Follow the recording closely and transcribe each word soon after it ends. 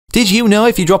Did you know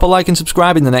if you drop a like and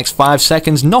subscribe in the next 5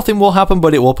 seconds, nothing will happen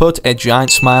but it will put a giant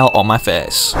smile on my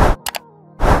face?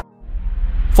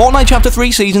 Fortnite Chapter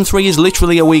 3 Season 3 is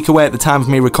literally a week away at the time of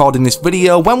me recording this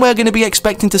video, when we're going to be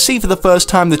expecting to see for the first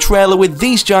time the trailer with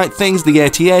these giant things, the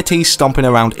AT-ATs, stomping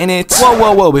around in it.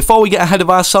 Whoa, before we get ahead of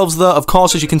ourselves though, of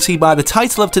course, as you can see by the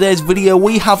title of today's video,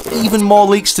 we have even more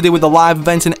leaks to do with the live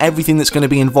event and everything that's going to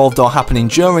be involved or happening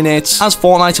during it, as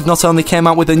Fortnite have not only came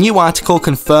out with a new article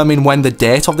confirming when the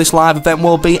date of this live event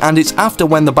will be, and it's after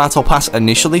when the Battle Pass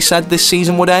initially said this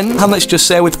season would end, and let's just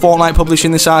say with Fortnite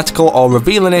publishing this article or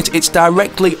revealing it, it's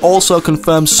directly also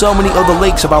confirmed so many other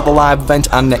leaks about the live event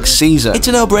and next season. It's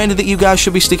a no-brainer that you guys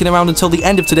should be sticking around until the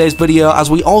end of today's video, as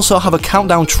we also have a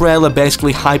countdown trailer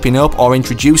basically hyping up or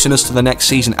introducing us to the next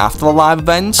season after the live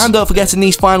event. And don't forget, in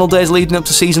these final days leading up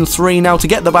to Season 3, now to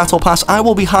get the Battle Pass, I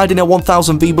will be hiding a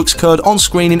 1000 V-Bucks code on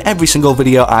screen in every single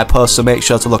video I post, so make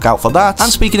sure to look out for that.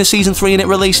 And speaking of Season 3 and it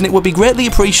releasing, it would be greatly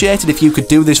appreciated if you could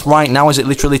do this right now, as it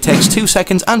literally takes 2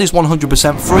 seconds and is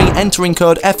 100% free, entering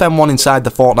code FM1 inside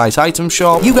the Fortnite item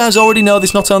shop. You guys already know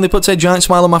this not only puts a giant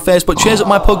smile on my face, but cheers up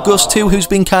my pug Gus too, who's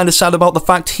been kinda sad about the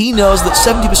fact he knows that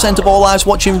 70% of all eyes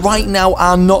watching right now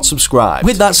are not subscribed.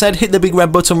 With that said, hit the big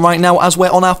red button right now, as we're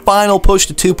on our final push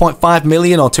to 2.5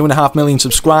 million or 2.5 million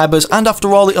subscribers, and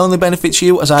after all, it only benefits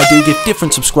you, as I do give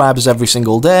different subscribers every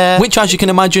single day, which, as you can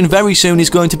imagine, very soon is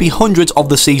going to be hundreds of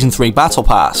the Season 3 Battle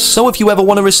Pass. So if you ever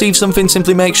want to receive something,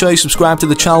 simply make sure you subscribe to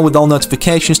the channel with all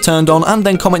notifications turned on, and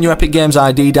then comment your Epic Games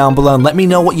ID down below and let me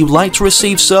know what you'd like to receive,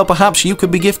 so perhaps you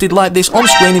could be gifted like this on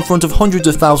screen in front of hundreds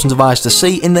of thousands of eyes to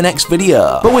see in the next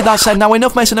video. But with that said, now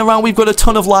enough messing around, we've got a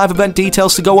ton of live event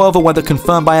details to go over, whether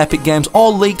confirmed by Epic Games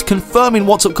or leaked, confirming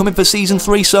what's upcoming for Season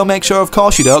 3, so make sure of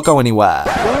course you don't go anywhere.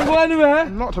 Don't go anywhere.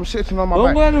 I'm not, I'm sitting on my Don't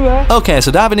back. go anywhere. Okay,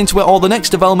 so diving into it all, the next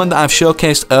development that I've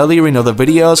showcased earlier in other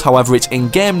videos, however it's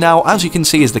in-game now, as you can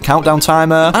see, is the countdown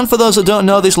timer. And for those that don't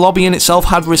know, this lobby in itself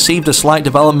had received a slight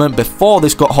development before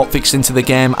this got hotfixed into the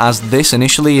game, as this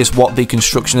initially is what the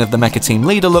construction of the mecha team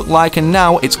leader looked like, and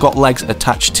now it's got legs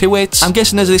attached to it. I'm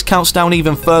guessing as this counts down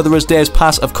even further as days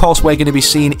pass, of course we're going to be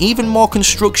seeing even more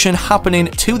construction happening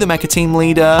to the mecha team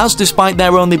leader, as despite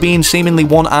there only being seemingly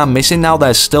one arm missing now,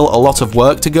 there's still a lot of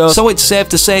work to go, so it's safe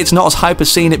to say it's not as hype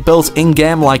as seeing it built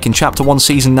in-game like in Chapter 1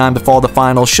 Season 9 before the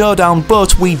final showdown,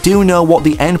 but we do know what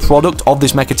the end product of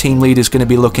this mecha team leader is going to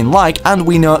be looking like, and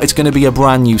we know it's going to be a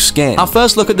brand new skin. Our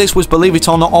first look at this was, believe it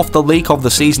or not, off the leak of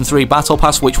the Season 3 Battle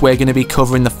Pass, which we're going to be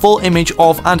covering the full image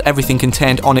of and everything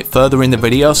contained on it further in the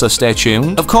video, so stay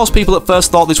tuned. Of course, people at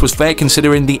first thought this was fake,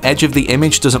 considering the edge of the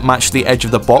image doesn't match the edge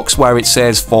of the box where it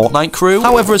says Fortnite Crew.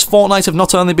 However, as Fortnite have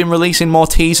not only been releasing more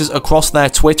teasers across their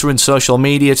Twitter and social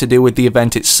media to do with the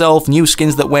event itself, new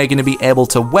skins that we're going to be able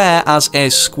to wear as a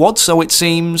squad, so it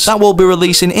seems, that will be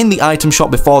releasing in the item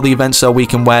shop before the event, so we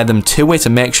can wear them to it,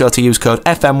 and make sure to use code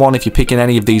FM1 if you're picking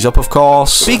any of these up, of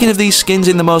course. Speaking of these skins,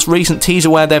 in the most recent teaser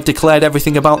where they've declared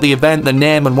everything about the event, the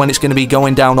name and when it's going to be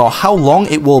going down, or how long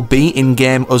it will be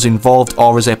in-game, us involved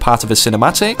or as a part of a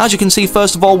cinematic, as you can see,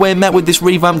 first of all, we're met with this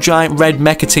revamped giant red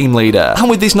mecha team leader, and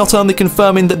with this not only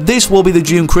confirming that this will be the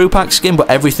June crew pack skin, but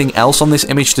everything else on this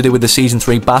image to do with the Season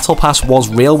 3 Battle Pass was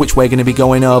real, which we're going to be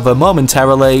going over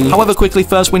momentarily. However, quickly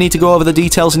first we need to go over the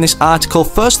details in this article.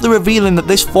 First, they're revealing that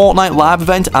this Fortnite live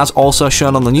event, as also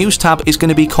shown on the news tab, is going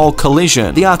to be called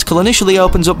Collision. The article initially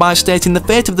opens up by stating the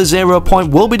fate of the 0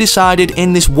 point will be decided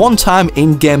in this one-time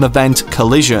in-game event,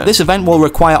 Collision. This event will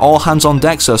require all hands on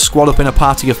deck, so squad up in a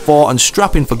party of 4 and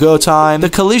strap in for go time. The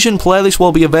Collision playlist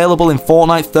will be available in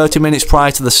Fortnite 30 minutes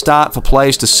prior to the start for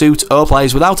players to suit up.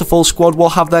 Players without a full squad will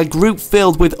have their group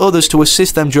filled with others to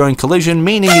assist them during Collision,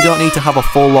 meaning you don't need to have a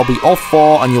full lobby of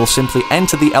 4, and you'll simply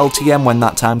enter the LTM when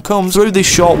that time comes through this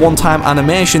short one-time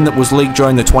animation that was leaked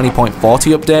during the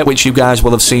 20.40 update, which you guys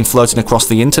will have seen floating across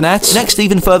the internet. Next,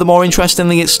 even furthermore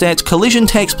interestingly, it states Collision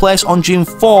takes place on June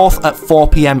 4th at 4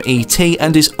 PM ET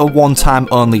and is a one-time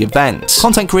only event.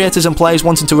 Content creators and players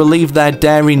wanting to relive their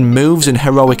daring moves and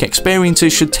heroic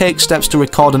experiences should take steps to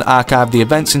record and archive the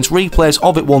event, since replays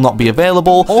of it will not be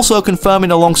available. Also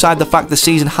confirming, alongside the fact the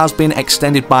season has been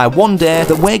extended by 1 day,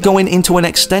 that we're going into an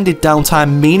extended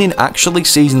downtime, meaning actually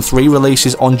Season 3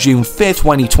 releases on June 5th,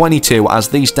 2022, as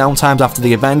these downtimes after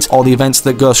the event, or the events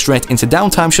that go straight into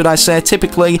downtime should I say,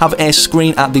 typically have a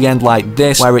screen at the end like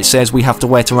this, where it says we have to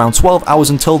wait around 12 hours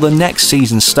until until the next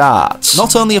season starts.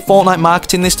 Not only are Fortnite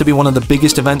marketing this to be one of the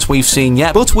biggest events we've seen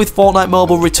yet, but with Fortnite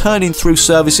Mobile returning through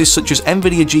services such as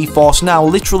Nvidia GeForce Now,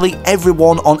 literally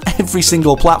everyone on every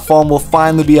single platform will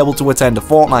finally be able to attend a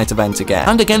Fortnite event again.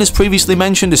 And again, as previously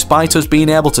mentioned, despite us being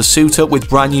able to suit up with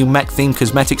brand new mech-themed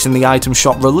cosmetics in the item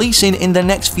shop releasing in the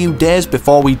next few days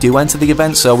before we do enter the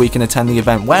event so we can attend the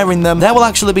event wearing them, there will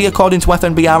actually be, according to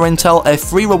FNBR Intel, a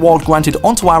free reward granted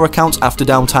onto our accounts after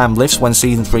downtime lifts when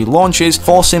Season 3 launches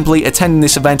for simply attending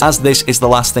this event, as this is the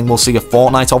last thing we'll see of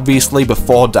Fortnite, obviously,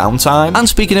 before downtime. And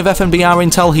speaking of FNBR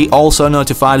Intel, he also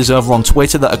notified us over on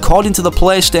Twitter that according to the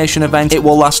PlayStation event, it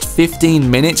will last 15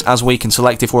 minutes as we can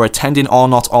select if we're attending or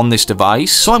not on this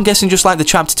device. So I'm guessing just like the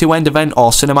Chapter 2 end event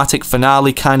or cinematic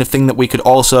finale kind of thing that we could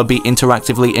also be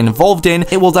interactively involved in,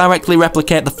 it will directly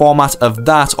replicate the format of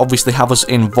that, obviously have us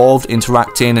involved,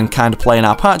 interacting and kind of playing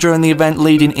our part during the event,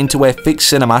 leading into a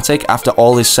fixed cinematic after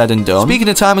all is said and done. Speaking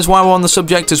of time as while we're on the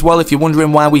subject as well, if you're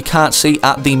wondering why we can't see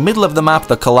at the middle of the map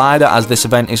the collider, as this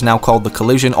event is now called the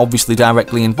Collision, obviously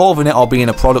directly involving it or being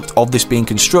a product of this being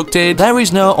constructed, there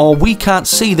is no, or we can't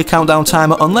see the countdown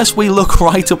timer unless we look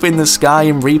right up in the sky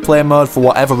in replay mode. For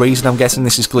whatever reason, I'm guessing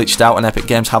this is glitched out and Epic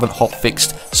Games haven't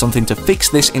hotfixed something to fix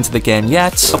this into the game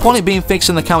yet. Upon it being fixed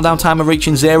and the countdown timer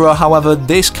reaching 0, however,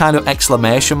 this kind of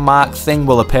exclamation mark thing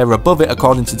will appear above it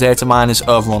according to data miners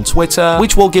over on Twitter,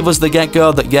 which will give us the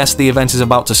get-go that yes, the event is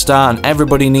about to start and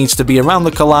everybody needs to be around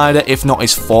the collider, if not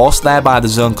is forced there by the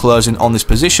zone closing on this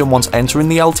position once entering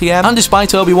the LTM. And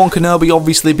despite Obi-Wan Kenobi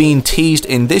obviously being teased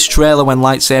in this trailer when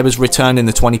lightsabers returned in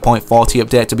the 20.40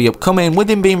 update to be upcoming, with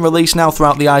him being released now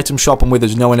throughout the item shop and with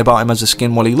us knowing about him as a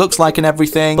skin, what he looks like and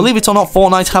everything, believe it or not,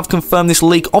 Fortnite have confirmed this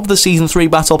leak of the Season 3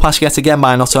 Battle Pass yet again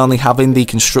by not only having the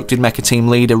constructed Mecha Team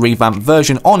Leader revamped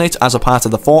version on it as a part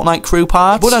of the Fortnite crew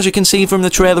part, but as you can see from the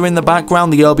trailer in the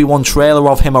background, the Obi-Wan trailer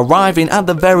of him arriving, at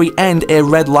the very end a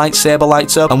red lightsaber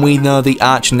lights up and we know the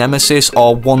arch nemesis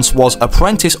or once was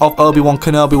apprentice of Obi-Wan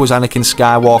Kenobi was Anakin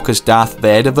Skywalker's Darth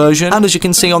Vader version. And as you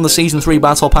can see on the Season 3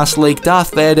 Battle Pass leak,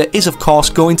 Darth Vader is of course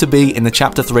going to be in the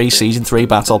Chapter 3 Season 3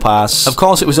 Battle Pass. Of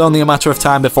course, it was only a matter of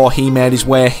time before he made his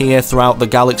way here throughout the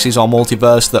galaxies or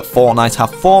multiverse that Fortnite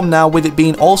have formed now, with it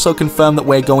being also confirmed that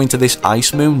we're going to this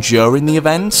ice moon during the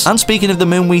event. And speaking of the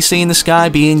moon we see in the sky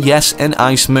being, yes, an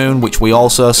ice moon, which we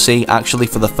also see actually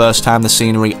for the first time the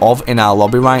scenery of in our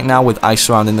lobby right now with ice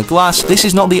surrounding the glass, this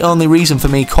is not the only reason for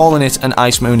me calling it an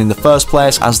ice moon in the first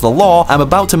place, as the lore I'm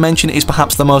about to mention is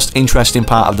perhaps the most interesting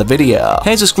part of the video.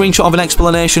 Here's a screenshot of an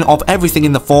explanation of everything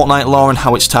in the Fortnite lore and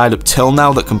how it's tied up till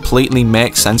now that completely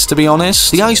makes sense, to be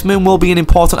honest. The ice moon will be an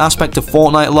important aspect of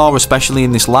Fortnite lore, especially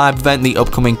in this live event. The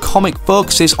upcoming comic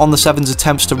focuses on the Seven's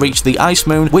attempts to reach the ice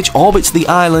moon, which orbits the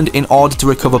island in order to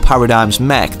recover Paradigm's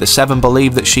mech. The Seven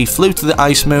believe that she flew to the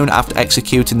ice moon after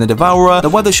executing the Devourer. The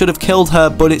weather should have killed her,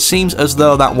 but it seems as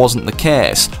though that wasn't the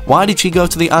case. Why did she go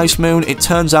to the ice moon? It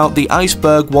turns out the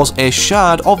iceberg was a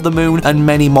shard of the moon and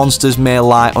many monsters may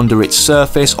lie under its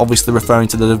surface, obviously referring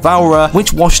to the Devourer,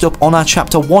 which washed up on our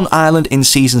Chapter 1 island in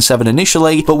Season 7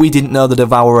 initially, but we didn't know the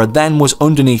Devourer then was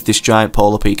underneath this giant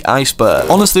Polar Peak iceberg.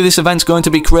 Honestly, this event's going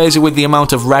to be crazy with the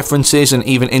amount of references and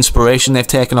even inspiration they've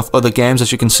taken off other games.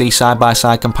 As you can see,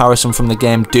 side-by-side comparison from the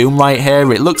game Doom right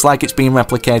here, it looks like it's being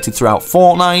replicated throughout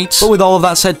Fortnite. But with all of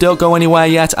that said, don't go anywhere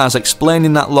yet, as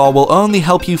explaining that lore will only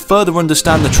help you further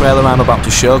understand the trailer I'm about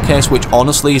to showcase, which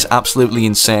honestly is absolutely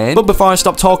insane. But before I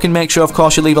stop talking, make sure of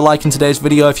course you leave a like in today's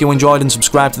video if you enjoyed and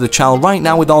subscribe to the channel right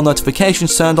now with all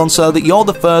notifications turned on so that you're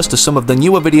the first to some of the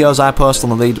newer videos I post on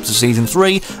the lead up to Season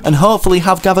 3 and hopefully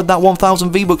have gathered that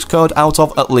 1000 V-Bucks code out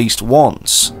of at least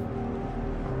once.